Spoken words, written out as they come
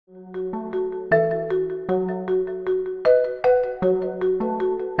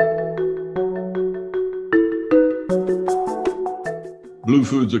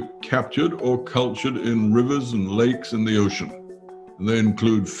foods are captured or cultured in rivers and lakes in the ocean. And they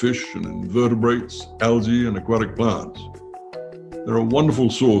include fish and invertebrates, algae, and aquatic plants. They're a wonderful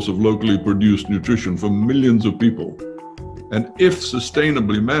source of locally produced nutrition for millions of people, and if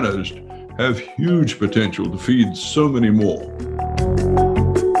sustainably managed, have huge potential to feed so many more.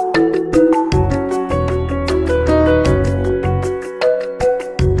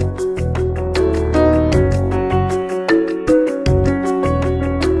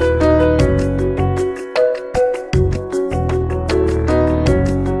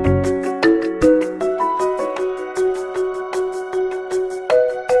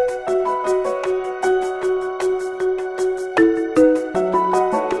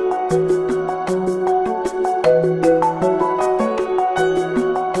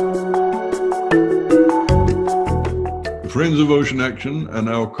 Friends of Ocean Action and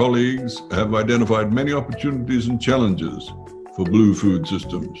our colleagues have identified many opportunities and challenges for blue food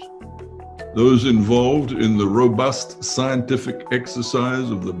systems. Those involved in the robust scientific exercise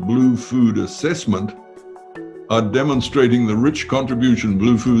of the Blue Food Assessment are demonstrating the rich contribution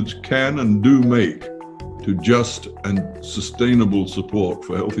blue foods can and do make to just and sustainable support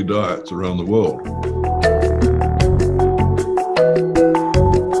for healthy diets around the world.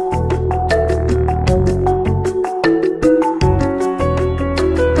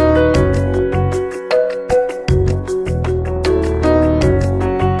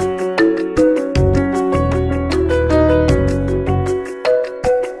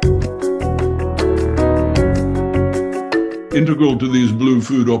 Integral to these blue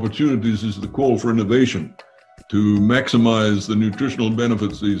food opportunities is the call for innovation to maximize the nutritional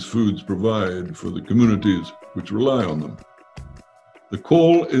benefits these foods provide for the communities which rely on them. The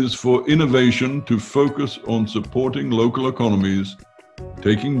call is for innovation to focus on supporting local economies,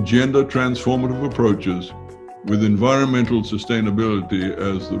 taking gender transformative approaches with environmental sustainability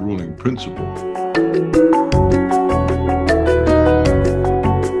as the ruling principle.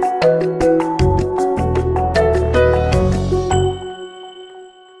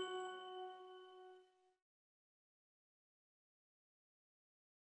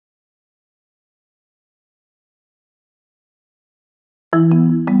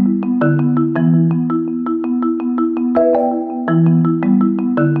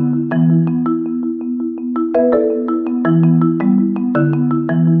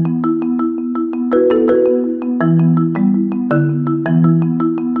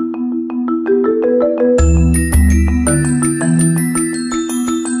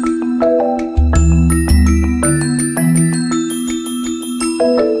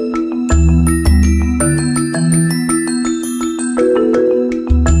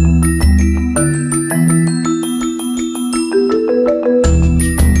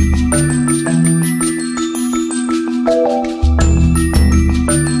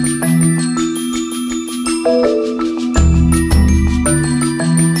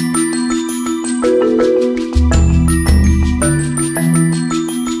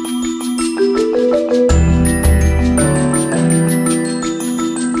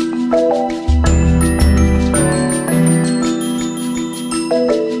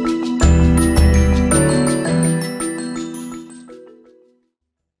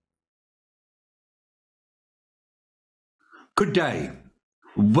 Good day.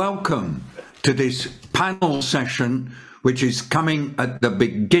 Welcome to this panel session, which is coming at the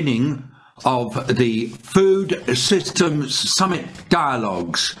beginning of the Food Systems Summit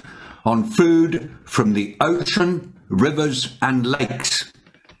Dialogues on food from the ocean, rivers and lakes,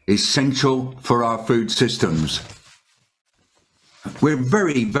 essential for our food systems. We're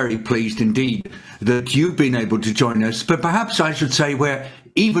very, very pleased indeed that you've been able to join us, but perhaps I should say we're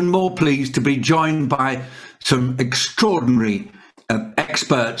even more pleased to be joined by some extraordinary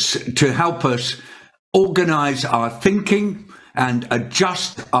experts to help us organize our thinking and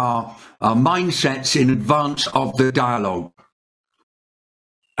adjust our mindsets in advance of the dialogue.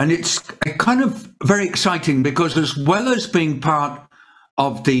 And it's kind of very exciting because as well as being part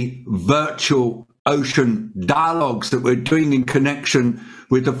of the virtual ocean dialogues that we're doing in connection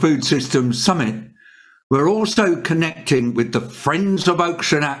with the Food Systems Summit, we're also connecting with the Friends of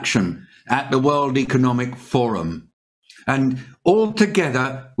Ocean Action at the World Economic Forum. And all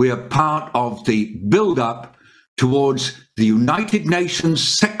together, we are part of the build-up towards the United Nations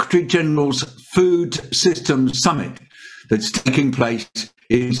Secretary General's Food Systems Summit that's taking place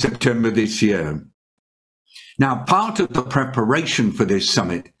in September this year. Now, part of the preparation for this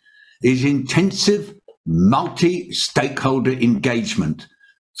summit is intensive multi-stakeholder engagement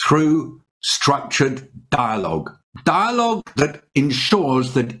through structured dialogue. Dialogue that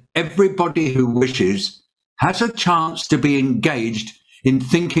ensures that everybody who wishes has a chance to be engaged in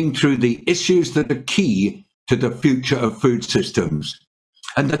thinking through the issues that are key to the future of food systems.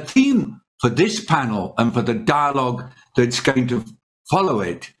 And the theme for this panel and for the dialogue that's going to follow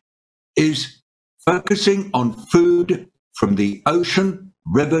it is focusing on food from the ocean,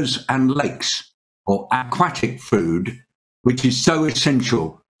 rivers and lakes, or aquatic food, which is so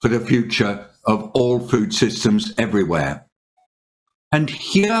essential for the future of all food systems everywhere. And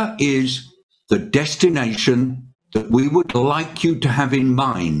here is the destination that we would like you to have in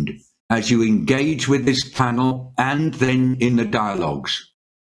mind as you engage with this panel and then in the dialogues.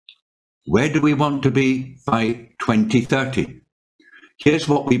 Where do we want to be by 2030? Here's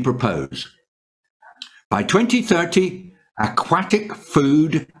what we propose. By 2030, aquatic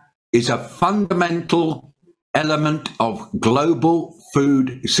food is a fundamental element of global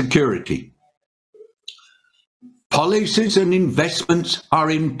food security. Policies and investments are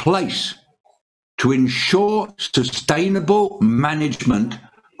in place to ensure sustainable management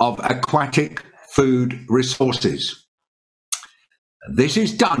of aquatic food resources. This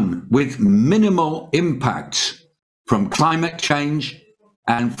is done with minimal impacts from climate change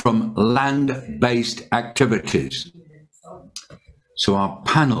and from land-based activities. So our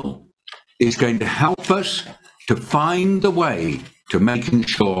panel is going to help us to find the way to making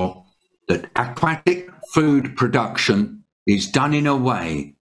sure that aquatic food production is done in a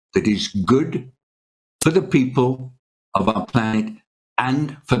way that is good for the people of our planet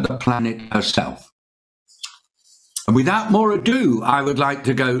and for the planet herself. And without more ado, I would like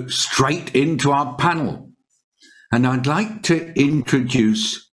to go straight into our panel. And I'd like to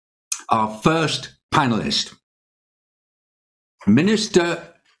introduce our first panelist.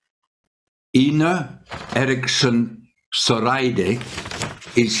 Minister Ina Eriksson Søreide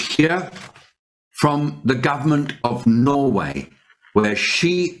is here from the government of Norway, where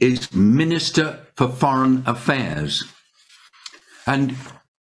she is Minister for Foreign Affairs. And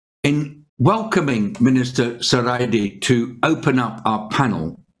in welcoming Minister Søreide to open up our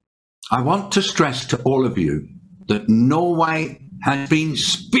panel, I want to stress to all of you that Norway has been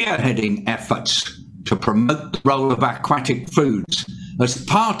spearheading efforts to promote the role of aquatic foods as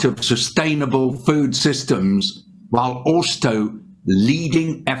part of sustainable food systems, while also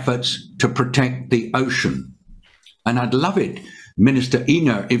leading efforts to protect the ocean. And I'd love it, Minister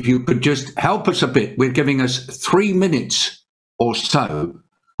Ina, if you could just help us a bit with giving us 3 minutes or so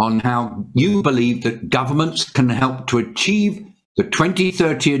on how you believe that governments can help to achieve the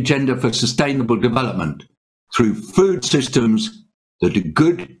 2030 Agenda for Sustainable Development through food systems that are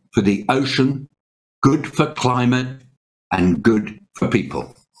good for the ocean, good for climate, and good for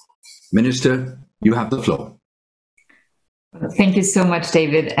people. Minister, you have the floor. Thank you so much,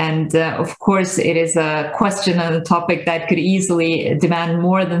 David. And of course, it is a question and a topic that could easily demand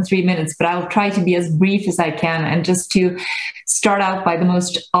more than 3 minutes, but I'll try to be as brief as I can. And just to start out by the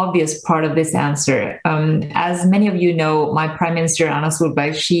most obvious part of this answer. As many of you know, my Prime Minister, Anna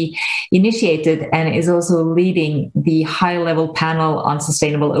Solberg, she initiated and is also leading the high-level panel on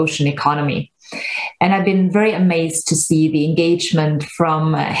sustainable ocean economy. And I've been very amazed to see the engagement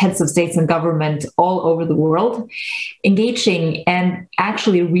from heads of states and government all over the world, engaging and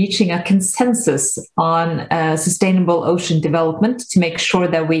actually reaching a consensus on sustainable ocean development to make sure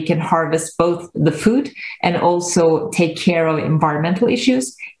that we can harvest both the food and also take care of environmental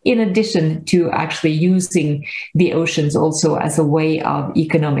issues, in addition to actually using the oceans also as a way of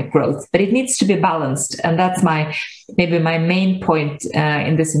economic growth. But it needs to be balanced. And that's maybe my main point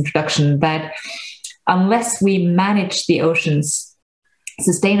in this introduction, that unless we manage the oceans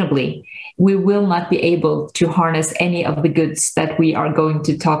sustainably, we will not be able to harness any of the goods that we are going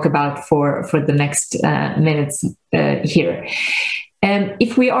to talk about for the next minutes here. And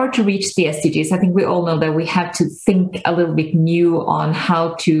if we are to reach the SDGs, I think we all know that we have to think a little bit new on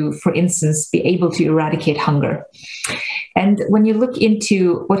how to, for instance, be able to eradicate hunger. And when you look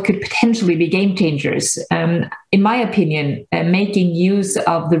into what could potentially be game changers, in my opinion, making use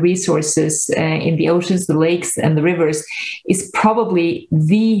of the resources in the oceans, the lakes, and the rivers is probably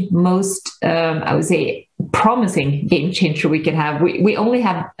the most, I would say, promising game changer we can have. We only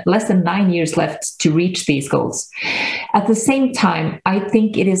have less than 9 years left to reach these goals. At the same time, I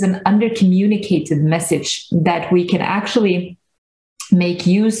think it is an under-communicated message that we can actually make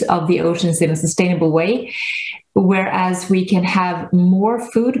use of the oceans in a sustainable way, whereas we can have more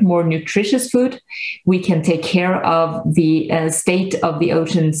food, more nutritious food. We can take care of the state of the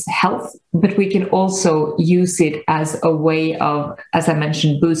ocean's health, but we can also use it as a way of, as I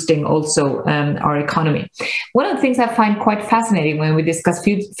mentioned, boosting also our economy. One of the things I find quite fascinating when we discuss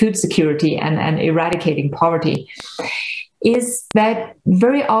food security and eradicating poverty is that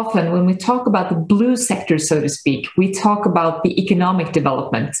very often when we talk about the blue sector, so to speak, we talk about the economic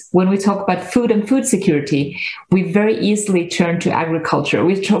development. When we talk about food and food security, we very easily turn to agriculture,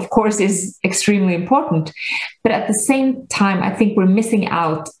 which of course is extremely important. But at the same time, I think we're missing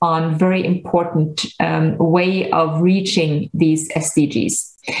out on very important way of reaching these SDGs.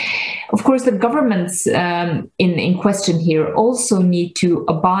 Of course, the governments in question here also need to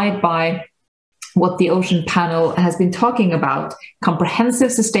abide by what the Ocean Panel has been talking about, comprehensive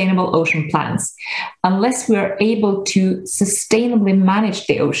sustainable ocean plans. Unless we are able to sustainably manage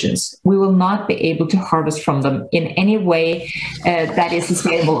the oceans, we will not be able to harvest from them in any way that is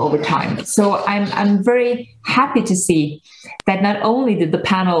sustainable over time. So I'm very happy to see that not only did the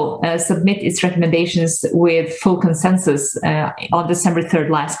panel submit its recommendations with full consensus on December 3rd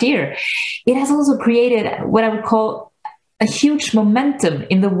last year, it has also created what I would call a huge momentum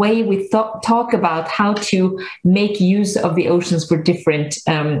in the way we talk about how to make use of the oceans for different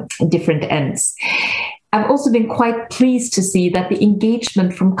ends. I've also been quite pleased to see that the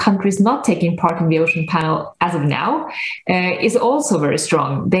engagement from countries not taking part in the Ocean Panel as of now is also very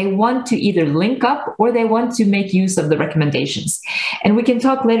strong. They want to either link up or they want to make use of the recommendations. And we can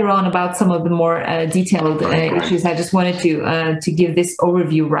talk later on about some of the more detailed issues. I just wanted to give this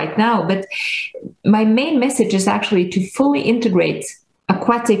overview right now. But my main message is actually to fully integrate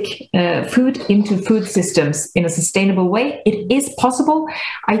aquatic food into food systems in a sustainable way. It is possible.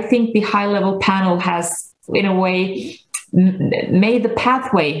 I think the high-level panel has, in a way, made the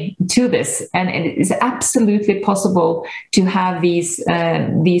pathway to this, and it is absolutely possible to have these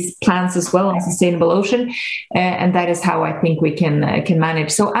plans as well on sustainable ocean, and that is how I think we can manage.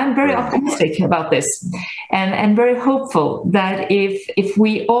 So I'm very optimistic about this, and very hopeful that if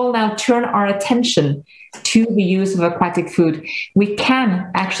we all now turn our attention to the use of aquatic food, we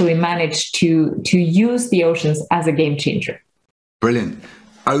can actually manage to use the oceans as a game changer. Brilliant.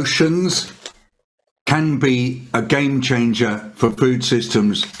 Oceans can be a game changer for food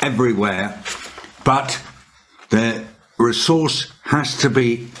systems everywhere, but the resource has to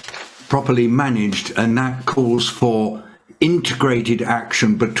be properly managed, and that calls for integrated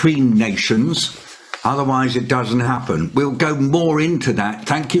action between nations. Otherwise, it doesn't happen. We'll go more into that.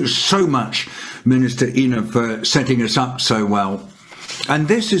 Thank you so much, Minister Ina, for setting us up so well. And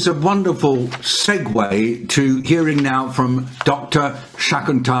this is a wonderful segue to hearing now from Dr.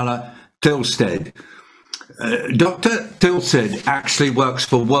 Shakuntala Thilsted. Dr. Thilsted actually works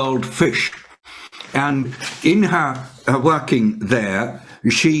for World Fish, and in her working there,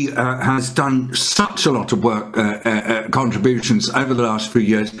 she has done such a lot of work, contributions over the last few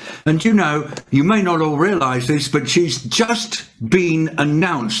years. And you know, you may not all realize this, but she's just been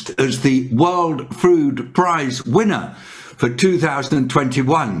announced as the World Food Prize winner for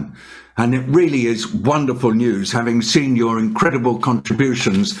 2021. And it really is wonderful news, having seen your incredible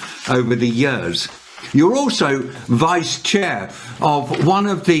contributions over the years. You're also vice chair of one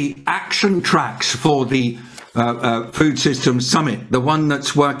of the action tracks for the Food Systems Summit, the one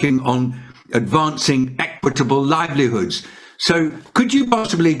that's working on advancing equitable livelihoods. So could you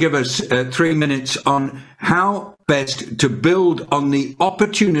possibly give us 3 minutes on how best to build on the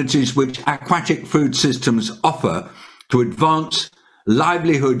opportunities which aquatic food systems offer to advance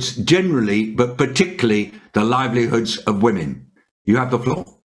livelihoods generally, but particularly the livelihoods of women? You have the floor.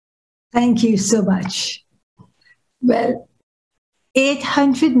 Thank you so much. Well,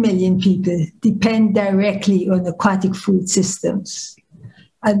 800 million people depend directly on aquatic food systems.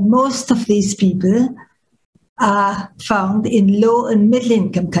 And most of these people are found in low and middle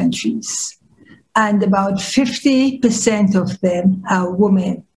income countries. And about 50% of them are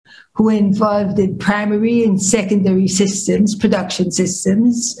women who are involved in primary and secondary systems, production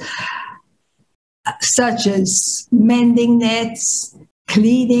systems, such as mending nets,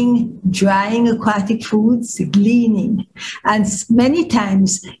 cleaning, drying aquatic foods, gleaning, and many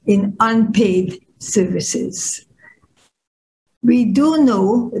times in unpaid services. We do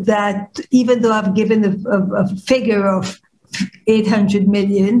know that even though I've given a figure of 800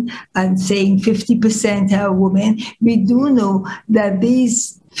 million and saying 50% are women, we do know that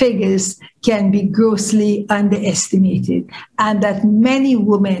these figures can be grossly underestimated and that many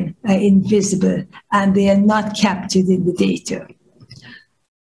women are invisible and they are not captured in the data.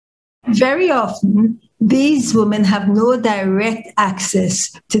 Very often, these women have no direct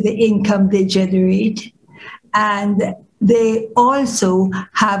access to the income they generate, and they also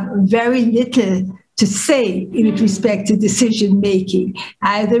have very little to say in respect to decision making,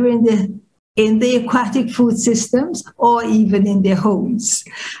 either in the in the aquatic food systems or even in their homes.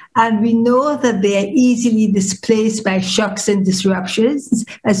 And we know that they are easily displaced by shocks and disruptions,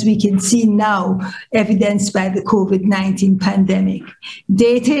 as we can see now, evidenced by the COVID-19 pandemic.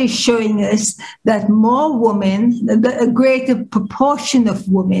 Data is showing us that more women, a greater proportion of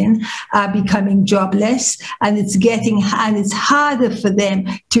women are becoming jobless, and it's harder for them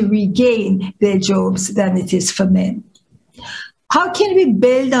to regain their jobs than it is for men. How can we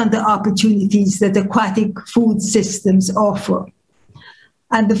build on the opportunities that aquatic food systems offer?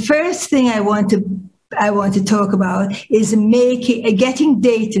 And the first thing I want to talk about is getting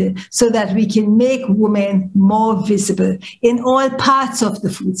data so that we can make women more visible in all parts of the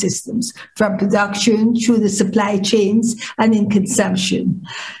food systems, from production through the supply chains and in consumption.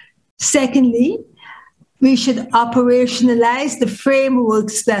 Secondly, we should operationalize the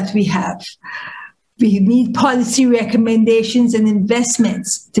frameworks that we have. We need policy recommendations and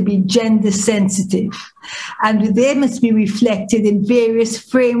investments to be gender sensitive. And they must be reflected in various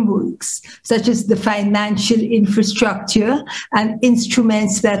frameworks, such as the financial infrastructure and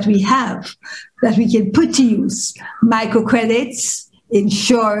instruments that we have, that we can put to use: microcredits,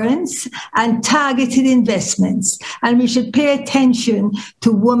 insurance, and targeted investments. And we should pay attention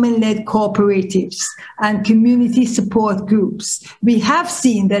to women-led cooperatives and community support groups. We have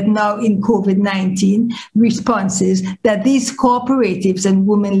seen that now in COVID-19 responses that these cooperatives and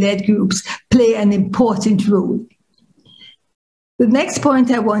women-led groups play an important role. The next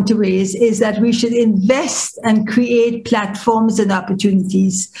point I want to raise is that we should invest and create platforms and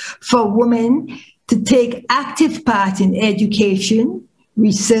opportunities for women to take active part in education,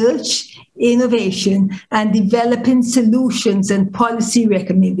 research, innovation, and developing solutions and policy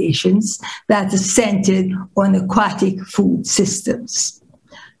recommendations that are centered on aquatic food systems.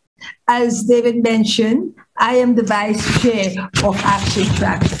 As David mentioned, I am the Vice Chair of Action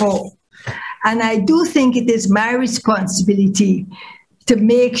Track 4, and I do think it is my responsibility to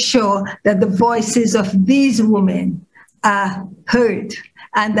make sure that the voices of these women are heard,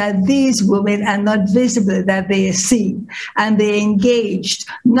 and that these women are not visible, that they are seen, and they're engaged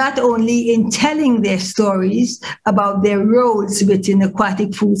not only in telling their stories about their roles within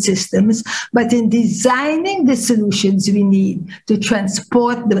aquatic food systems, but in designing the solutions we need to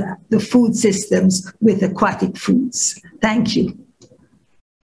transport the food systems with aquatic foods. Thank you.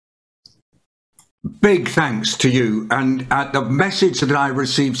 Big thanks to you. And the message that I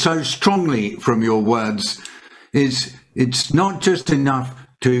received so strongly from your words is it's not just enough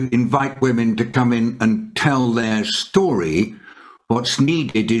to invite women to come in and tell their story. What's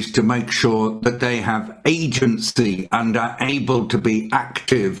needed is to make sure that they have agency and are able to be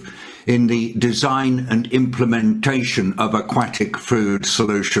active in the design and implementation of aquatic food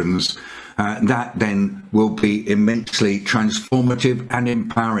solutions. That then will be immensely transformative and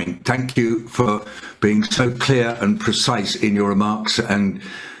empowering. Thank you for being so clear and precise in your remarks, and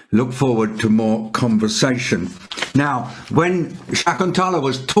look forward to more conversation. Now, when Shakuntala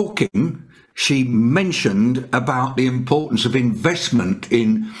was talking, she mentioned about the importance of investment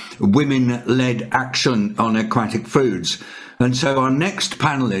in women-led action on aquatic foods. And so our next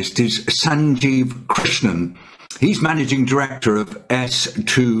panelist is Sanjeev Krishnan. He's Managing Director of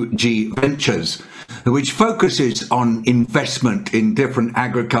S2G Ventures, which focuses on investment in different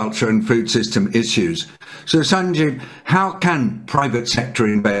agriculture and food system issues. So Sanjeev, how can private sector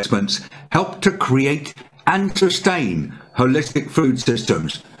investments help to create and sustain holistic food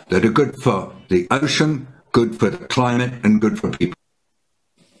systems that are good for the ocean, good for the climate, and good for people?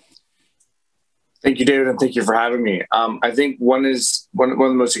 Thank you, David, and thank you for having me. I think one of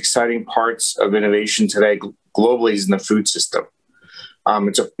the most exciting parts of innovation today globally is in the food system.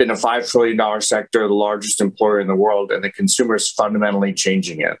 It's been a $5 trillion sector, the largest employer in the world, and the consumer is fundamentally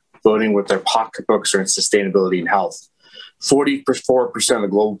changing it, voting with their pocketbooks on sustainability and health. 44% of the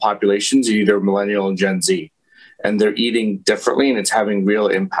global population is either millennial and Gen Z, and they're eating differently, and it's having real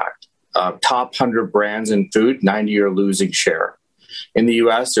impact. Top 100 brands in food, 90 are losing share. In the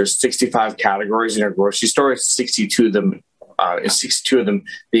US, there's 65 categories in our grocery store, 62 of them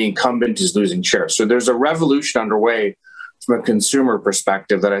the incumbent is losing share. So there's a revolution underway from a consumer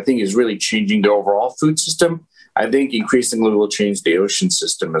perspective that I think is really changing the overall food system. I think increasingly will change the ocean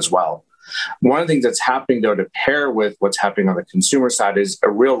system as well. One of the things that's happening, though, to pair with what's happening on the consumer side is a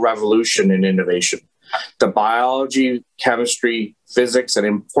real revolution in innovation. The biology, chemistry, physics, and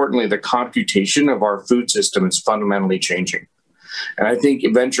importantly, the computation of our food system is fundamentally changing. And I think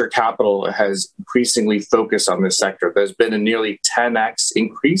venture capital has increasingly focused on this sector. There's been a nearly 10x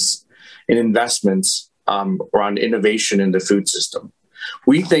increase in investments around innovation in the food system.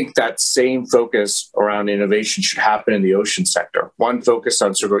 We think that same focus around innovation should happen in the ocean sector. One focused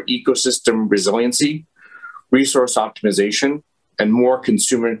on sort of ecosystem resiliency, resource optimization, and more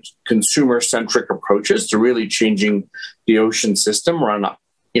consumer-centric approaches to really changing the ocean system around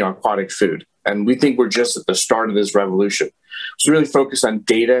aquatic food. And we think we're just at the start of this revolution. So really focus on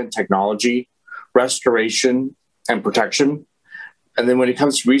data and technology, restoration and protection. And then when it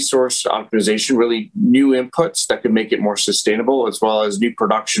comes to resource optimization, really new inputs that can make it more sustainable, as well as new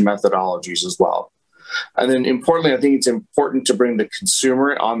production methodologies as well. And then importantly, I think it's important to bring the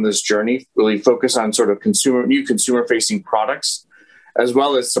consumer on this journey, really focus on sort of new consumer-facing products, as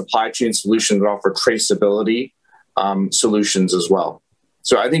well as supply chain solutions that offer traceability solutions as well.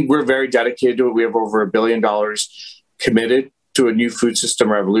 So I think we're very dedicated to it. We have over $1 billion committed to a new food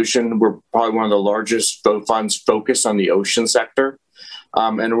system revolution. We're probably one of the largest funds focused on the ocean sector,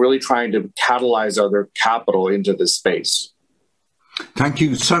 and really trying to catalyze other capital into this space. Thank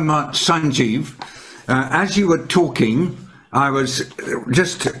you so much, Sanjeev. As you were talking, I was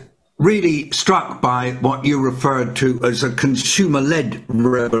just really struck by what you referred to as a consumer-led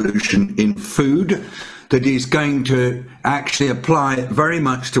revolution in food that is going to actually apply very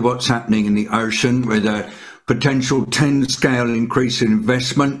much to what's happening in the ocean, with a potential 10-scale increase in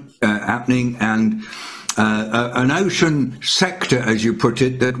investment happening, and an ocean sector, as you put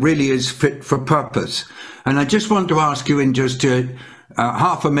it, that really is fit for purpose. And I just want to ask you in just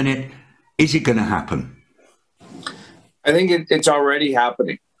half a minute, is it going to happen? I think it's already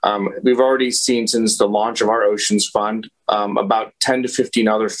happening. We've already seen, since the launch of our Oceans Fund, about 10 to 15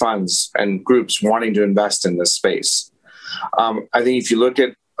 other funds and groups wanting to invest in this space. I think if you look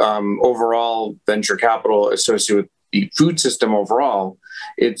at overall venture capital associated with the food system overall,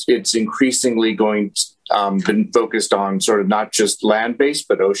 it's increasingly been focused on sort of not just land-based,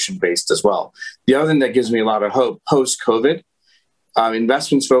 but ocean-based as well. The other thing that gives me a lot of hope, post-COVID,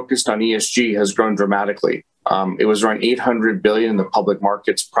 investments focused on ESG has grown dramatically. It was around $800 billion in the public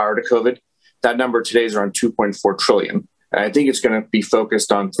markets prior to COVID. That number today is around $2.4 trillion. And I think it's going to be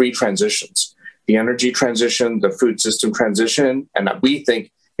focused on 3 transitions: the energy transition, the food system transition, and we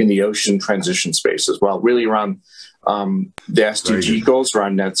think in the ocean transition space as well, really around the SDG goals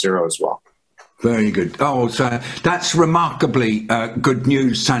around net zero as well. Very good. Oh, so that's remarkably good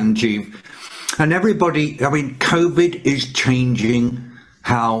news, Sanjeev. And everybody, I mean, COVID is changing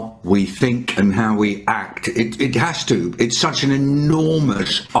how we think and how we act. It has to. It's such an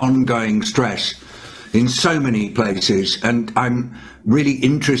enormous ongoing stress in so many places. And I'm really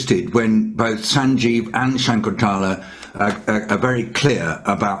interested when both Sanjeev and Shakuntala are very clear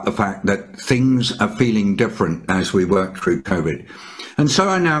about the fact that things are feeling different as we work through COVID. And so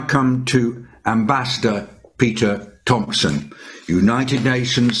I now come to Ambassador Peter Thomson, United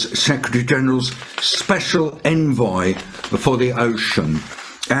Nations Secretary General's Special Envoy for the Ocean.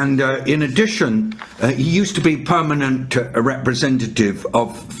 And in addition, he used to be permanent representative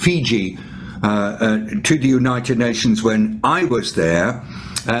of Fiji to the United Nations when I was there.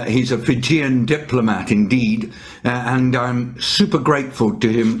 He's a Fijian diplomat indeed, and I'm super grateful to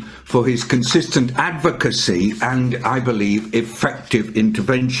him for his consistent advocacy and, I believe, effective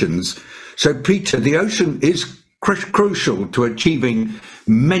interventions. So, Peter, the ocean is crucial to achieving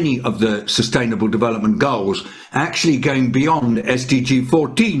many of the Sustainable Development Goals, actually going beyond SDG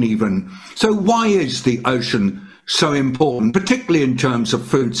 14 even. So why is the ocean so important, particularly in terms of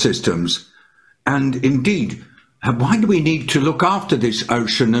food systems? And indeed, why do we need to look after this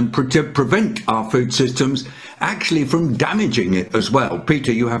ocean and prevent our food systems actually from damaging it as well?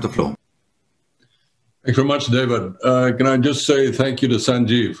 Peter, you have the floor. Thanks very much, David. Can I just say thank you to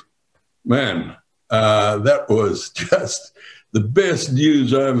Sanjeev? Man, that was just the best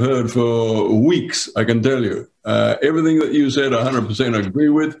news I've heard for weeks, I can tell you. Everything that you said, 100% agree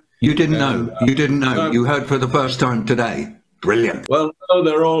with. You didn't know. You didn't know. You heard for the first time today. Brilliant. Well,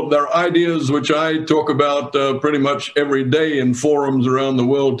 no, they're ideas which I talk about pretty much every day in forums around the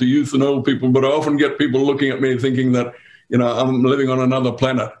world to youth and old people, but I often get people looking at me thinking that, you know, I'm living on another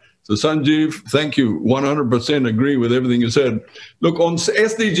planet. So Sanjeev, thank you. 100% agree with everything you said. Look, on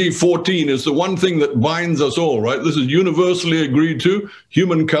SDG 14 is the one thing that binds us all, right? This is universally agreed to.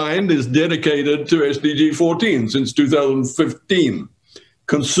 Humankind is dedicated to SDG 14 since 2015.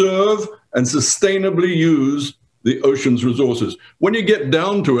 Conserve and sustainably use the ocean's resources. When you get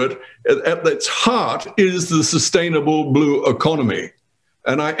down to it, at its heart is the sustainable blue economy.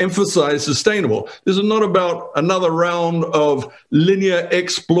 And I emphasize sustainable. This is not about another round of linear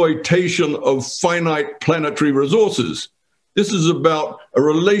exploitation of finite planetary resources. This is about a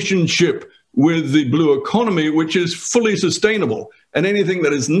relationship with the blue economy, which is fully sustainable. And anything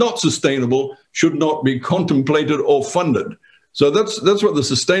that is not sustainable should not be contemplated or funded. So that's what the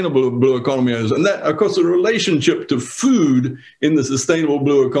sustainable blue economy is. And that, of course, the relationship to food in the sustainable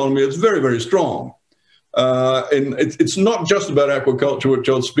blue economy is very, very strong. And it's not just about aquaculture, which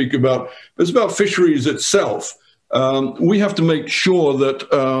I'll speak about, but it's about fisheries itself. We have to make sure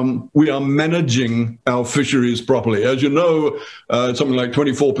that we are managing our fisheries properly. As you know, something like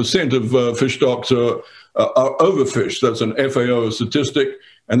 24% of fish stocks are overfished. That's an FAO statistic,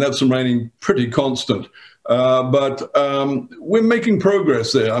 and that's remaining pretty constant. But we're making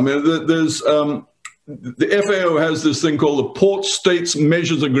progress there. I mean, there's the FAO has this thing called the Port States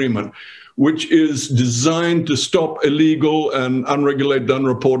Measures Agreement, which is designed to stop illegal and unregulated,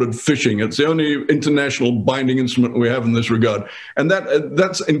 unreported fishing. It's the only international binding instrument we have in this regard. And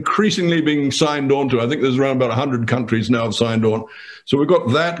that's increasingly being signed on to. I think there's around about 100 countries now have signed on. So we've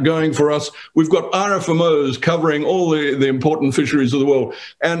got that going for us. We've got RFMOs covering all the important fisheries of the world,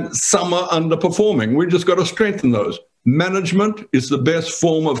 and some are underperforming. We've just got to strengthen those. Management is the best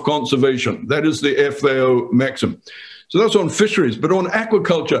form of conservation. That is the FAO maxim. So that's on fisheries. But on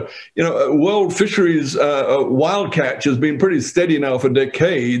aquaculture, you know, world fisheries wild catch has been pretty steady now for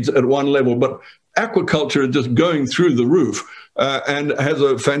decades at one level, but aquaculture is just going through the roof and has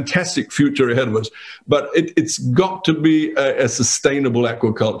a fantastic future ahead of us. But it's got to be a sustainable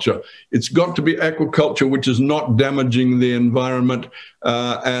aquaculture. It's got to be aquaculture which is not damaging the environment.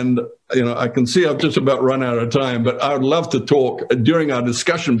 And, you know, I can see I've just about run out of time, but I would love to talk during our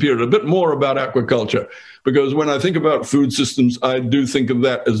discussion period a bit more about aquaculture, because when I think about food systems, I do think of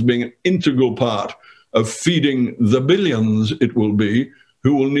that as being an integral part of feeding the billions it will be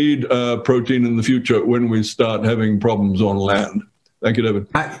who will need protein in the future when we start having problems on land. Thank you, David.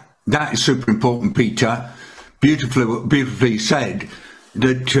 That is super important, Peter. Beautifully said,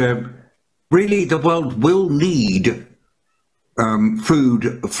 that really the world will need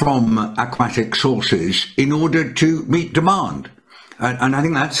food from aquatic sources in order to meet demand. And I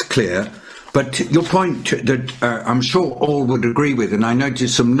think that's clear. But your point that I'm sure all would agree with, and I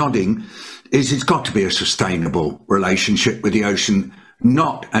noticed some nodding, is it's got to be a sustainable relationship with the ocean,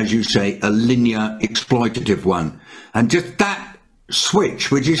 not, as you say, a linear exploitative one. And just that switch,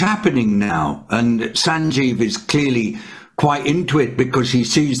 which is happening now, and Sanjeev is clearly quite into it because he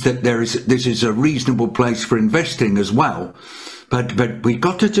sees that this is a reasonable place for investing as well. But we've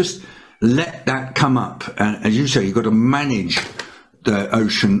got to just let that come up. And as you say, you've got to manage the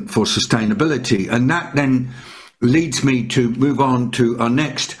ocean for sustainability. And that then leads me to move on to our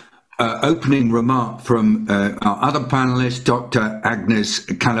next opening remark from our other panelist, Dr. Agnes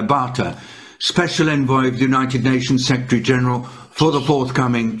Kalibata, Special Envoy of the United Nations Secretary General for the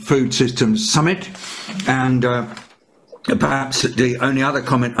forthcoming Food Systems Summit. And perhaps the only other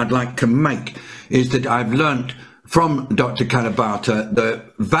comment I'd like to make is that I've learnt from Dr. Kalibata the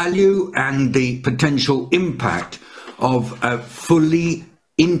value and the potential impact of a fully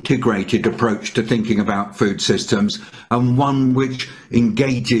integrated approach to thinking about food systems, and one which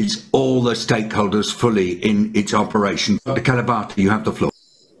engages all the stakeholders fully in its operation. Dr. Kalibata, you have the floor.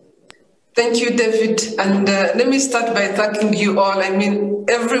 Thank you, David. And let me start by thanking you all. I mean,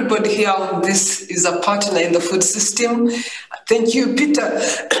 everybody here on this is a partner in the food system. Thank you, Peter,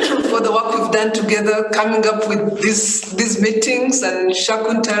 for the work we've done together, coming up with these meetings, and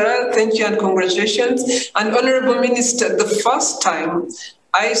Shakuntara, thank you and congratulations. And Honorable Minister, the first time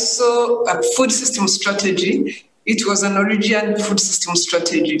I saw a food system strategy, it was an Norwegian food system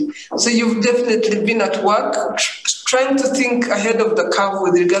strategy. So you've definitely been at work trying to think ahead of the curve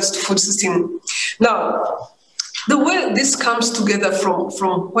with regards to food system. Now, the way this comes together from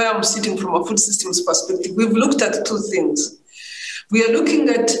where I'm sitting from a food systems perspective, we've looked at two things. We are looking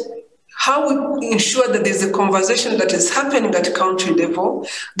at how we ensure that there's a conversation that is happening at country level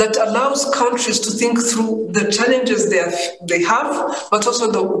that allows countries to think through the challenges they have, but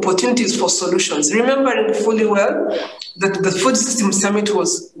also the opportunities for solutions. Remembering fully well that the Food System Summit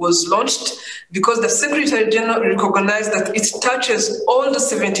was launched because the Secretary General recognized that it touches all the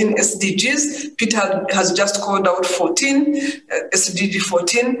 17 SDGs. Peter has just called out 14, SDG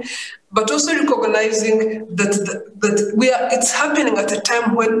 14, but also recognizing that it's happening at a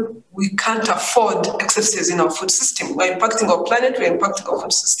time when we can't afford excesses in our food system. We're impacting our planet, we're impacting our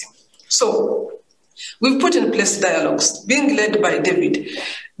food system. So we've put in place dialogues, being led by David.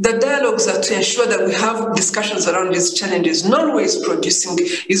 The dialogues are to ensure that we have discussions around these challenges. Norway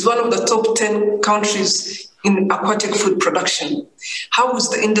is one of the top 10 countries in aquatic food production. How is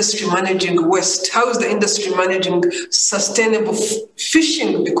the industry managing waste? How is the industry managing sustainable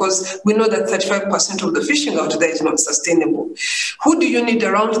fishing? Because because we know that 35% of the fishing out there is not sustainable. Who do you need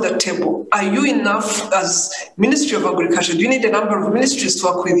around the table? Are you enough as Ministry of Agriculture? Do you need a number of ministries to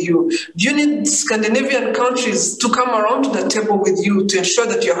work with you? Do you need Scandinavian countries to come around the table with you to ensure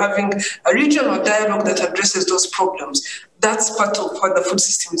that you're having a regional dialogue that addresses those problems? That's part of what the food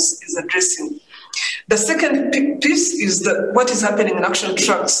system is addressing. The second piece is what is happening in action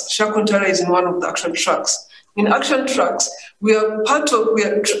tracks. Shakuntala is in one of the action tracks. In action tracks, we are trying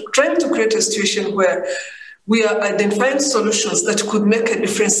to create a situation where we are identifying solutions that could make a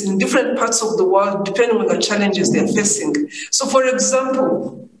difference in different parts of the world, depending on the challenges they're facing. So, for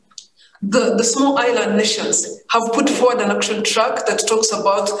example, the small island nations have put forward an action track that talks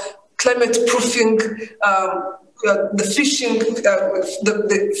about climate proofing the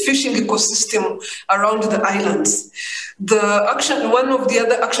fishing ecosystem around the islands. One of the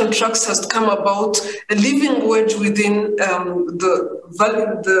other action tracks has come about a living wage within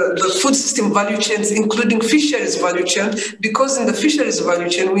the food system value chains, including fisheries value chain, because in the fisheries value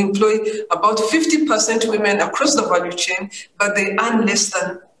chain, we employ about 50% women across the value chain, but they earn less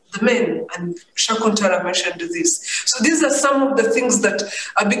than the men, and Shakuntala mentioned this. So these are some of the things that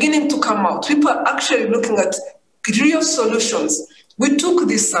are beginning to come out. People are actually looking at real solutions. We took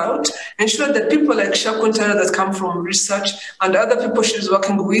this out, ensured that people like Shakuntala that come from research and other people she's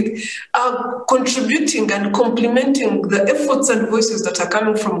working with are contributing and complementing the efforts and voices that are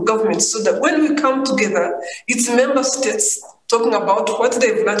coming from government, so that when we come together, it's member states talking about what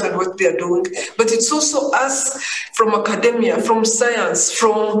they've learned and what they're doing, but it's also us from academia, from science,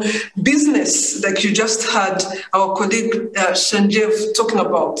 from business, like you just had our colleague Shanjev talking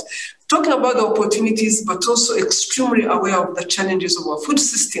about the opportunities, but also extremely aware of the challenges of our food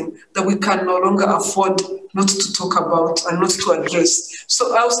system that we can no longer afford not to talk about and not to address.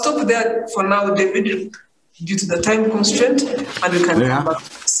 So I'll stop there for now, David, due to the time constraint, and we can come back to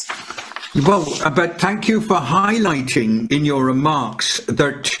this. Well, but thank you for highlighting in your remarks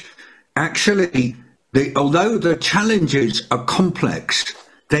that actually, although the challenges are complex,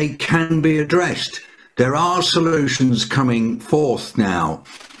 they can be addressed. There are solutions coming forth now,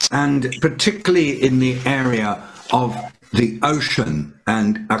 and particularly in the area of the ocean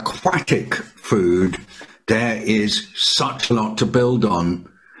and aquatic food, there is such a lot to build on.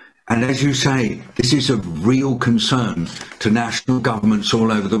 And as you say, this is of real concern to national governments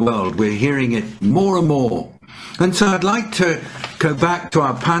all over the world. We're hearing it more and more. And so I'd like to go back to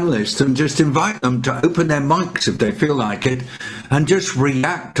our panelists and just invite them to open their mics if they feel like it and just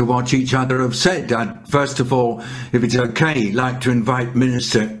react to what each other have said. I'd, first of all, if it's okay, like to invite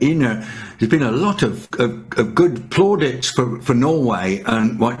Minister Ina. There's been a lot of good plaudits for Norway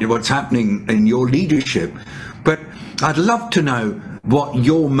and what's happening in your leadership. But I'd love to know what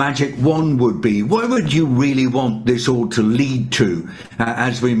your magic wand would be. What would you really want this all to lead to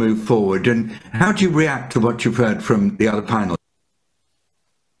as we move forward? And how do you react to what you've heard from the other panel?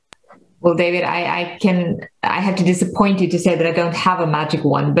 Well, David, I have to disappoint you to say that I don't have a magic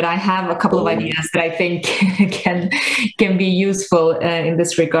one, but I have a couple of ideas that I think can be useful in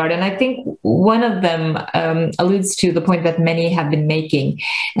this regard. And I think one of them alludes to the point that many have been making,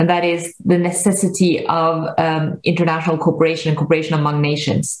 and that is the necessity of international cooperation and cooperation among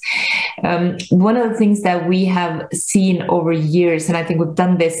nations. One of the things that we have seen over years, and I think we've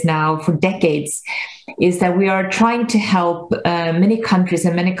done this now for decades, is that we are trying to help many countries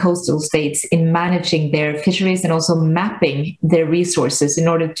and many coastal states in managing their fisheries and also mapping their resources in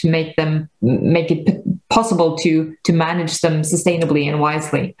order to make it possible to manage them sustainably and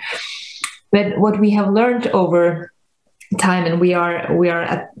wisely. But what we have learned over time, and we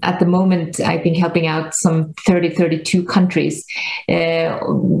are at the moment, I think, helping out some 32 countries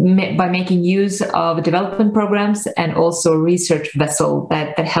by making use of development programs and also a research vessel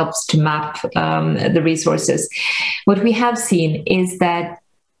that helps to map the resources. What we have seen is that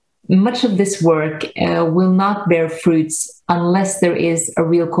much of this work will not bear fruits unless there is a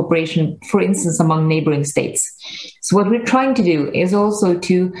real cooperation, for instance, among neighboring states. So what we're trying to do is also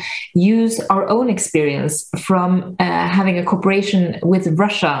to use our own experience from having a cooperation with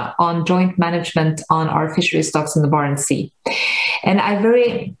Russia on joint management on our fishery stocks in the Barents Sea. And I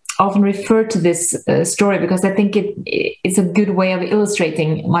very often refer to this story because I think it's a good way of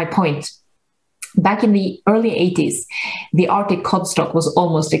illustrating my point. Back in the early 80s, the Arctic cod stock was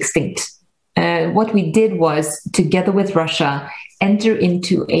almost extinct. What we did was, together with Russia, enter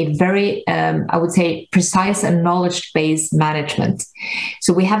into a very, I would say, precise and knowledge-based management.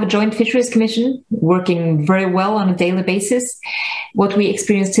 So we have a joint fisheries commission working very well on a daily basis. What we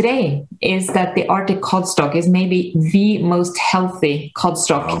experience today is that the Arctic cod stock is maybe the most healthy cod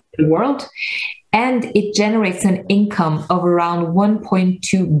stock in the world. and it generates an income of around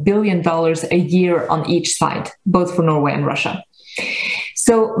 $1.2 billion a year on each side, both for Norway and Russia.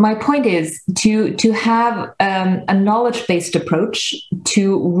 So my point is to have a knowledge-based approach,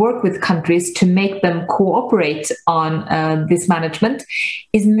 to work with countries to make them cooperate on this management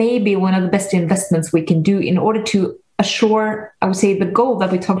is maybe one of the best investments we can do in order to assure, I would say, the goal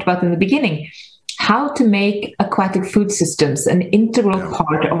that we talked about in the beginning, how to make aquatic food systems an integral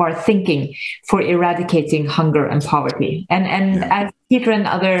part of our thinking for eradicating hunger and poverty. And as Peter and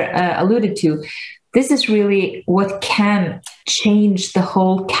others alluded to, this is really what can change the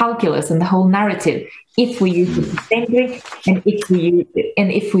whole calculus and the whole narrative if we use it sustainably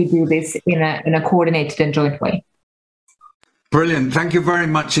and if we do this in a coordinated and joint way. Brilliant. Thank you very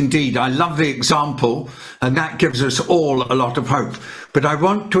much indeed. I love the example, and that gives us all a lot of hope. But I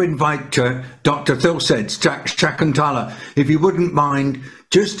want to invite Dr. Thomson, Shakuntala, if you wouldn't mind,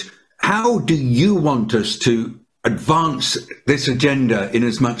 just how do you want us to advance this agenda in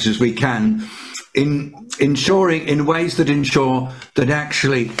as much as we can, in ensuring, in ways that ensure that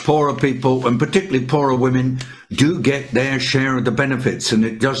actually poorer people, and particularly poorer women, do get their share of the benefits and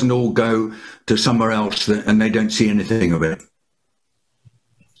it doesn't all go to somewhere else and they don't see anything of it?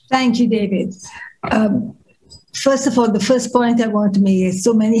 Thank you, David. First of all, the first point I want to make is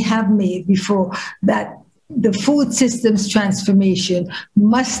so many have made before that the food systems transformation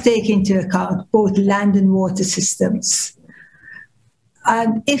must take into account both land and water systems.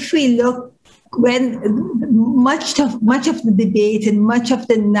 And if we look, when much of the debate and much of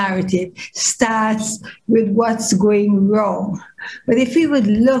the narrative starts with what's going wrong. But if we would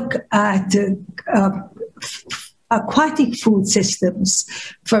look at aquatic food systems,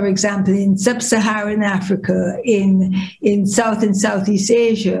 for example, in sub-Saharan Africa, in South and Southeast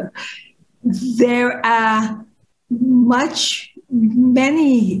Asia, there are many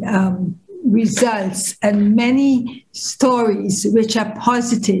results and many stories which are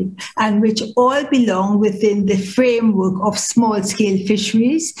positive and which all belong within the framework of small-scale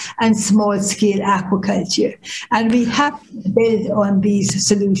fisheries and small-scale aquaculture. And we have to build on these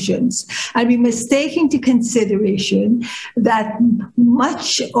solutions. And we must take into consideration that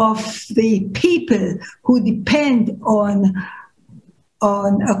much of the people who depend on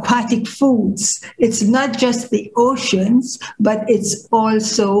aquatic foods, it's not just the oceans, but it's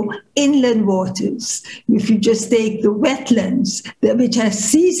also inland waters. If you just take the wetlands, which are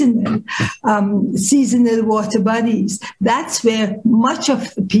seasonal water bodies, that's where much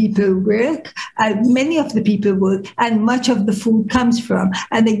of the people work, many of the people work, and much of the food comes from.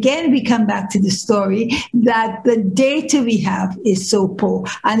 And again, we come back to the story that the data we have is so poor,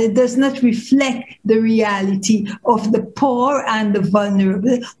 and it does not reflect the reality of the poor and the vulnerable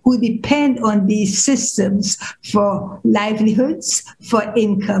who depend on these systems for livelihoods, for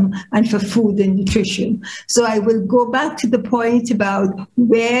income, and for food and nutrition. So I will go back to the point about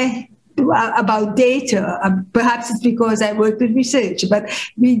data. Perhaps it's because I work with research, but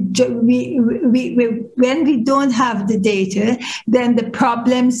when we don't have the data, then the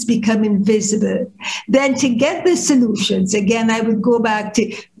problems become invisible. Then to get the solutions, again, I would go back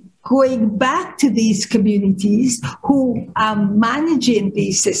to going back to these communities who are managing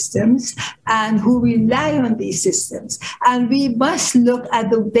these systems and who rely on these systems. And we must look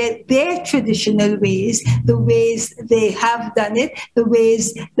at their traditional ways, the ways they have done it, the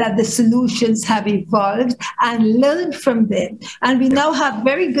ways that the solutions have evolved, and learn from them. And we now have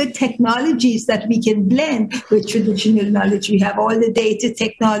very good technologies that we can blend with traditional knowledge. We have all the data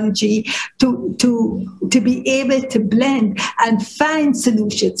technology to be able to blend and find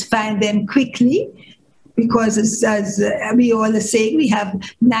solutions, find them quickly, because as we all are saying, we have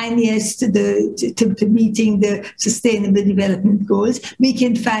 9 years to meeting the Sustainable Development Goals. We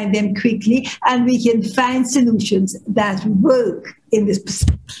can find them quickly, and we can find solutions that work in this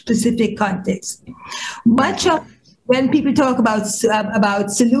specific context. When people talk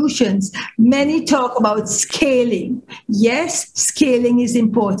about solutions, many talk about scaling. Yes, scaling is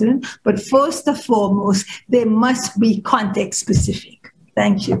important, but first and foremost, they must be context specific.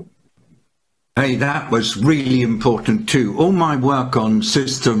 Thank you. Hey, that was really important too. All my work on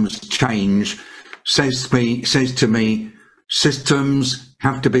systems change says to me, systems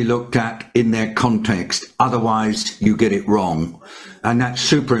have to be looked at in their context, otherwise you get it wrong. And that's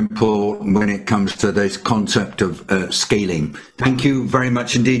super important when it comes to this concept of scaling. Thank you very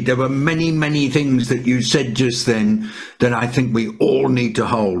much indeed. There were many, many things that you said just then that I think we all need to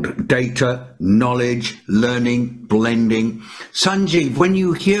hold. Data, knowledge, learning, blending. Sanjeev, when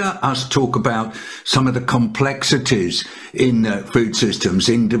you hear us talk about some of the complexities in food systems,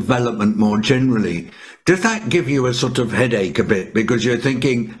 in development more generally, does that give you a sort of headache a bit? Because you're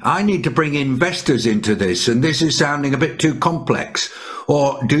thinking, I need to bring investors into this, and this is sounding a bit too complex.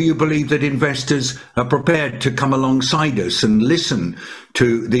 Or do you believe that investors are prepared to come alongside us and listen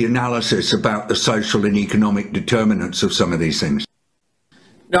to the analysis about the social and economic determinants of some of these things?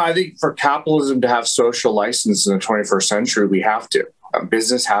 No, I think for capitalism to have social license in the 21st century, we have to.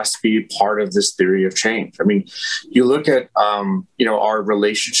 Business has to be part of this theory of change. I mean, you look at, our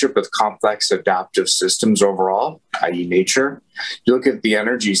relationship with complex adaptive systems overall, i.e. nature. You look at the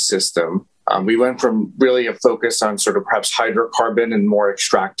energy system. We went from really a focus on sort of perhaps hydrocarbon and more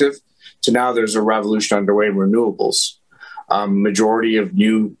extractive to now there's a revolution underway in renewables. Majority of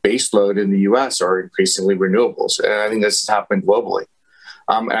new baseload in the US are increasingly renewables. And I think this has happened globally.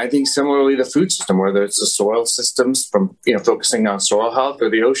 And I think similarly, the food system, whether it's the soil systems from, focusing on soil health or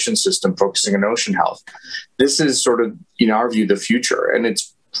the ocean system focusing on ocean health, this is sort of, in our view, the future. And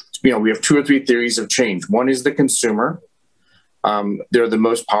it's, we have 2 or 3 theories of change. One is the consumer. They're the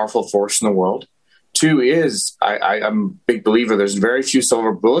most powerful force in the world. 2 is, I'm a big believer, there's very few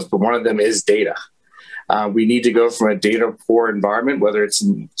silver bullets, but one of them is data. We need to go from a data-poor environment, whether it's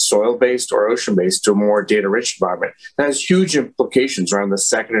soil-based or ocean-based, to a more data-rich environment. That has huge implications around the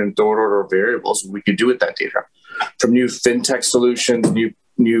second and third order variables we could do with that data. From new fintech solutions,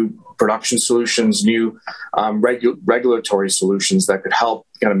 new production solutions, new regulatory solutions that could help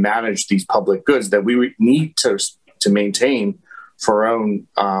kind of manage these public goods that we need to maintain for our own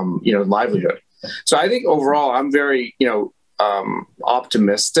livelihood. So I think overall, I'm very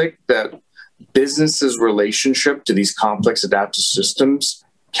optimistic that businesses' relationship to these complex adaptive systems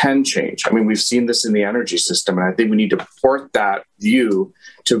can change. I mean, we've seen this in the energy system, and I think we need to port that view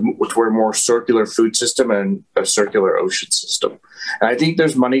to a more circular food system and a circular ocean system. And I think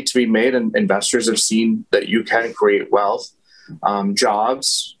there's money to be made, and investors have seen that you can create wealth,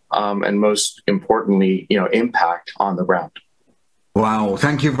 jobs, and most importantly, impact on the ground. Wow,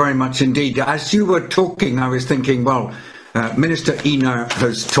 thank you very much indeed. As you were talking, I was thinking, well, Minister Ina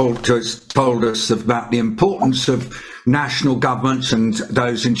has told us about the importance of national governments and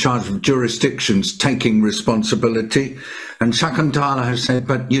those in charge of jurisdictions taking responsibility. And Shakuntala has said,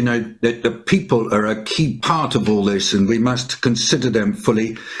 but, that the people are a key part of all this and we must consider them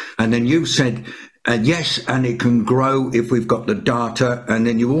fully. And then you said, yes, and it can grow if we've got the data. And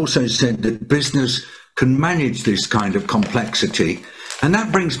then you also said that business can manage this kind of complexity. And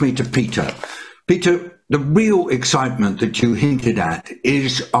that brings me to Peter. Peter, the real excitement that you hinted at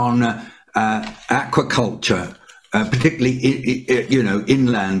is on aquaculture, particularly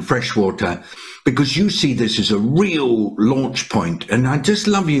inland freshwater, because you see this as a real launch point. And I'd just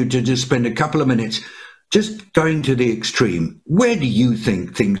love you to just spend a couple of minutes just going to the extreme. Where do you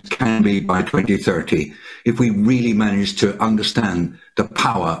think things can be by 2030 if we really manage to understand the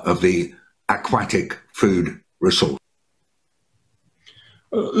power of the aquatic food resource?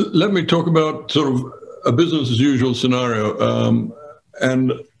 Let me talk about sort of a business as usual scenario.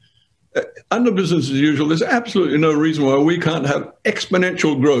 And under business as usual, there's absolutely no reason why we can't have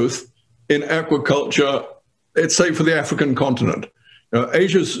exponential growth in aquaculture, let's say for the African continent.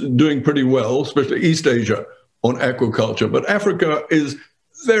 Asia's doing pretty well, especially East Asia, on aquaculture. But Africa is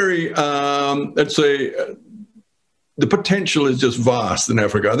very, let's say, the potential is just vast in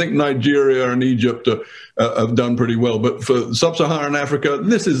Africa. I think Nigeria and Egypt have done pretty well. But for sub-Saharan Africa,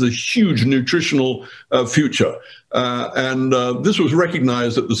 this is a huge nutritional future. And this was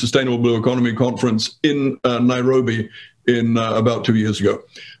recognized at the Sustainable Blue Economy Conference in Nairobi in about 2 years ago.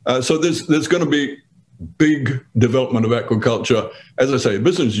 So there's going to be big development of aquaculture. As I say,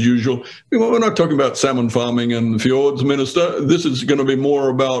 business as usual. We're not talking about salmon farming and fjords, Minister. This is going to be more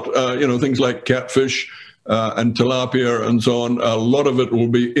about, things like catfish, and tilapia and so on. A lot of it will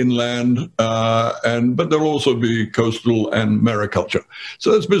be inland, but there'll also be coastal and mariculture.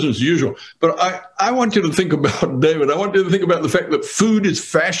 So that's business as usual. But I want you to think about, David, I want you to think about the fact that food is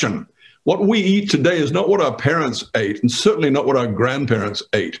fashion. What we eat today is not what our parents ate, and certainly not what our grandparents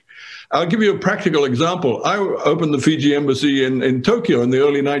ate. I'll give you a practical example. I opened the Fiji embassy in Tokyo in the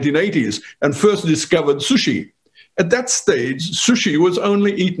early 1980s and first discovered sushi. At that stage, sushi was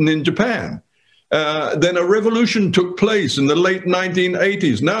only eaten in Japan. Then a revolution took place in the late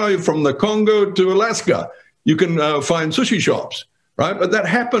 1980s. Now from the Congo to Alaska, you can find sushi shops, right? But that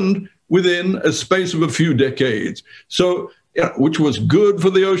happened within a space of a few decades. So which was good for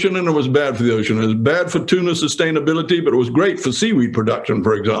the ocean and it was bad for the ocean. It was bad for tuna sustainability, but it was great for seaweed production,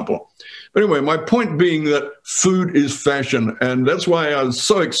 for example. But anyway, my point being that food is fashion, and that's why I was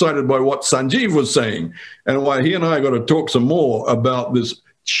so excited by what Sanjeev was saying, and why he and I got to talk some more about this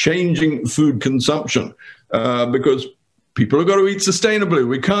changing food consumption, because people have got to eat sustainably.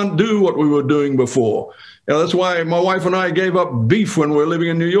 We can't do what we were doing before. That's why my wife and I gave up beef when we were living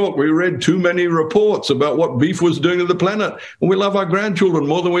in New York. We read too many reports about what beef was doing to the planet. And we love our grandchildren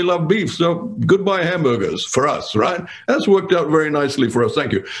more than we love beef. So goodbye hamburgers for us, right? That's worked out very nicely for us.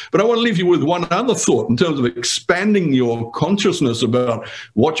 Thank you. But I want to leave you with one other thought in terms of expanding your consciousness about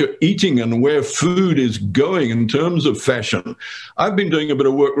what you're eating and where food is going in terms of fashion. I've been doing a bit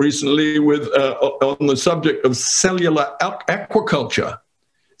of work recently with on the subject of cellular aquaculture.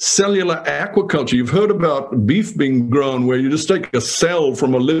 Cellular aquaculture. You've heard about beef being grown where you just take a cell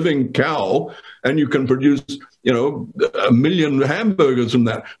from a living cow and you can produce, 1 million hamburgers from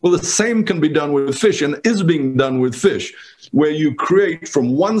that. Well, the same can be done with fish and is being done with fish, where you create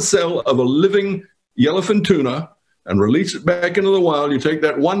from one cell of a living yellowfin tuna and release it back into the wild. You take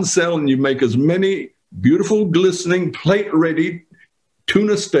that one cell and you make as many beautiful, glistening, plate-ready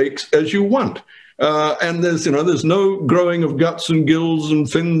tuna steaks as you want. And there's no growing of guts and gills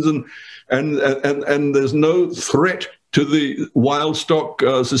and fins, and there's no threat to the wild stock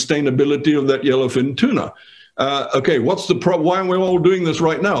sustainability of that yellowfin tuna. Okay, what's the problem? Why are we all doing this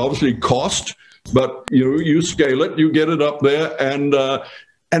right now? Obviously, cost, but you scale it, you get it up there, and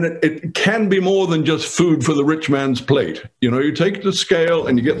it can be more than just food for the rich man's plate. You take the scale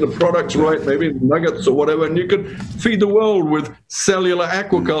and you get the products right, maybe nuggets or whatever, and you could feed the world with cellular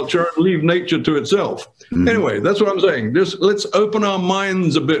aquaculture and leave nature to itself. Anyway, that's what I'm saying. Let's open our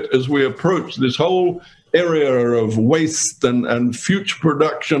minds a bit as we approach this whole area of waste and future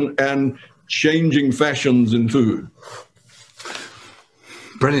production and changing fashions in food.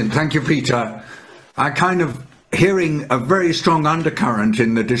 Brilliant. Thank you, Peter. I kind of hearing a very strong undercurrent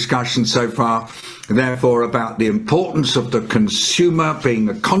in the discussion so far, therefore, about the importance of the consumer, being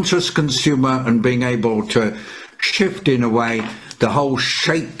a conscious consumer and being able to shift in a way the whole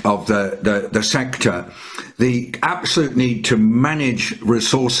shape of the sector, the absolute need to manage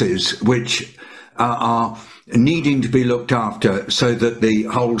resources which are needing to be looked after so that the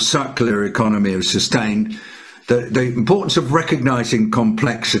whole circular economy is sustained, the importance of recognizing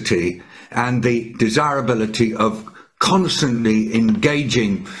complexity and the desirability of constantly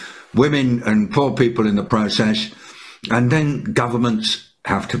engaging women and poor people in the process. And then governments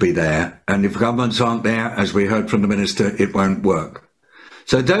have to be there. And if governments aren't there, as we heard from the Minister, it won't work.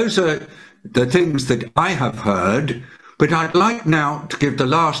 So those are the things that I have heard. But I'd like now to give the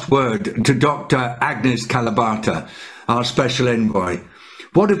last word to Dr. Agnes Kalibata, our Special Envoy.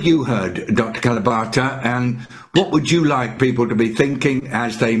 What have you heard, Dr. Kalibata, and what would you like people to be thinking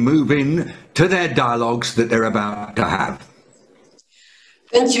as they move in to their dialogues that they're about to have?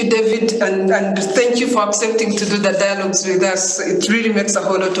 Thank you, David, and thank you for accepting to do the dialogues with us. It really makes a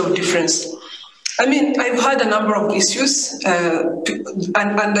whole lot of difference. I mean, I've had a number of issues, and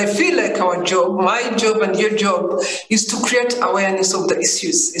I feel like our job, my job and your job, is to create awareness of the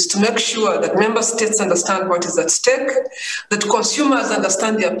issues, is to make sure that member states understand what is at stake, that consumers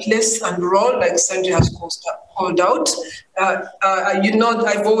understand their place and role, like Sanjay has called out.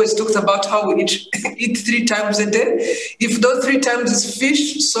 I've always talked about how we eat 3 times a day. If those 3 times is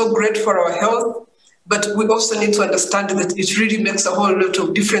fish, so great for our health. But we also need to understand that it really makes a whole lot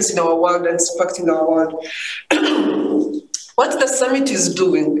of difference in our world and impacting our world. What the summit is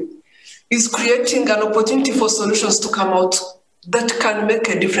doing is creating an opportunity for solutions to come out that can make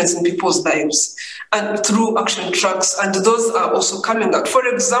a difference in people's lives and through action tracks. And those are also coming out. For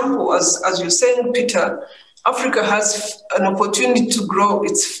example, as you're saying, Peter, Africa has an opportunity to grow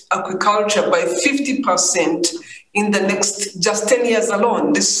its aquaculture by 50% in the next just 10 years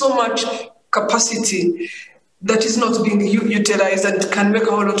alone. There's so much capacity that is not being utilized and can make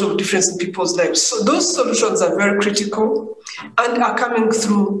a whole lot of difference in people's lives. So those solutions are very critical and are coming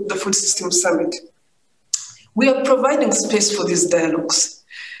through the Food Systems Summit. We are providing space for these dialogues.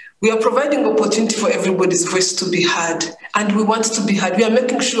 We are providing opportunity for everybody's voice to be heard, and we want to be heard. We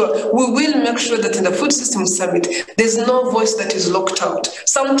will make sure that in the Food Systems Summit, there's no voice that is locked out.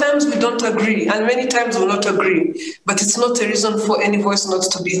 Sometimes we don't agree, and many times we'll not agree, but it's not a reason for any voice not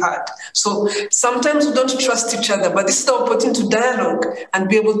to be heard. So sometimes we don't trust each other, but this is the opportunity to dialogue and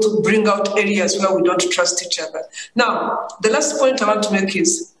be able to bring out areas where we don't trust each other. Now, the last point I want to make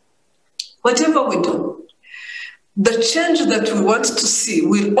is, whatever we do, the change that we want to see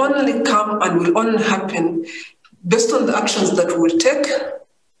will only come and will only happen based on the actions that we'll take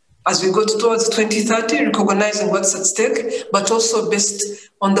as we go towards 2030, recognizing what's at stake, but also based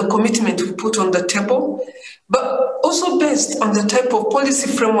on the commitment we put on the table, but also based on the type of policy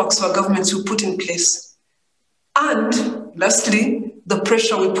frameworks our governments will put in place. And lastly, the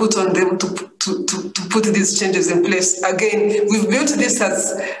pressure we put on them to put these changes in place. Again, we've built this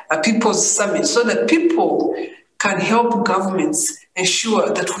as a people's summit so that people can help governments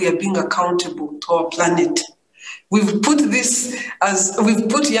ensure that we are being accountable to our planet. We've put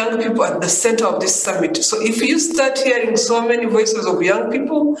young people at the center of this summit. So if you start hearing so many voices of young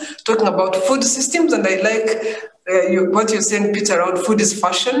people talking about food systems, and I like what you're saying, Peter, around food is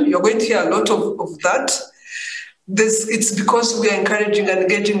fashion, you're going to hear a lot of that. It's because we are encouraging and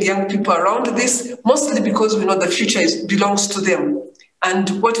engaging young people around this, mostly because we know the future belongs to them.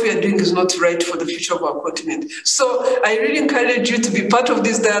 And what we are doing is not right for the future of our continent. So I really encourage you to be part of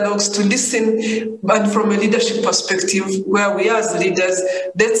these dialogues, to listen, and from a leadership perspective, where we are as leaders,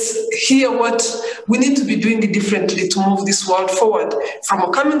 let's hear what we need to be doing differently to move this world forward,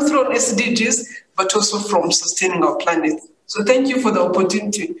 from coming through on SDGs, but also from sustaining our planet. So thank you for the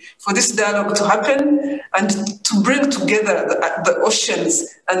opportunity for this dialogue to happen and to bring together the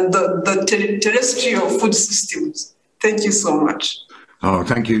oceans and the terrestrial food systems. Thank you so much. Oh,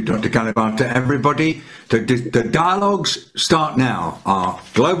 thank you, Dr. Kalibata. Everybody, the dialogues start now. Our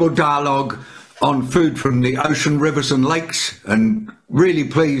global dialogue on food from the ocean, rivers and lakes, and really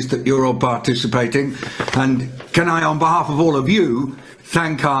pleased that you're all participating. And can I, on behalf of all of you,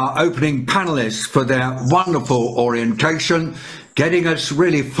 thank our opening panelists for their wonderful orientation, getting us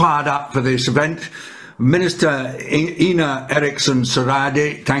really fired up for this event. Minister Ina Eriksson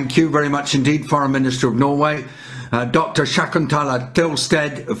Søreide, thank you very much indeed, Foreign Minister of Norway. Dr. Shakuntala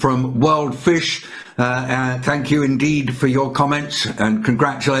Tilsted from World Fish, thank you indeed for your comments, and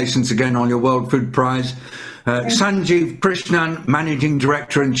congratulations again on your World Food Prize. Sanjeev Krishnan, Managing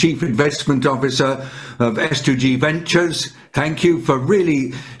Director and Chief Investment Officer of S2G Ventures, thank you for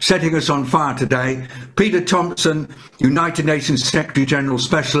really setting us on fire today. Peter Thomson, United Nations Secretary General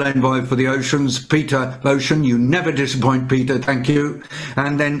Special Envoy for the Oceans. Peter Ocean, you never disappoint, Peter, thank you.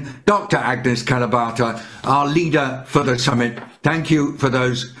 And then Dr. Agnes Kalibata, our leader for the summit. Thank you for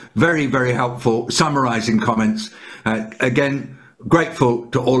those very, very helpful summarising comments. Again, grateful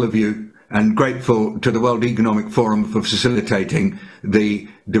to all of you, and grateful to the World Economic Forum for facilitating the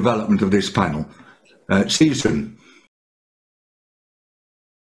development of this panel. See you soon.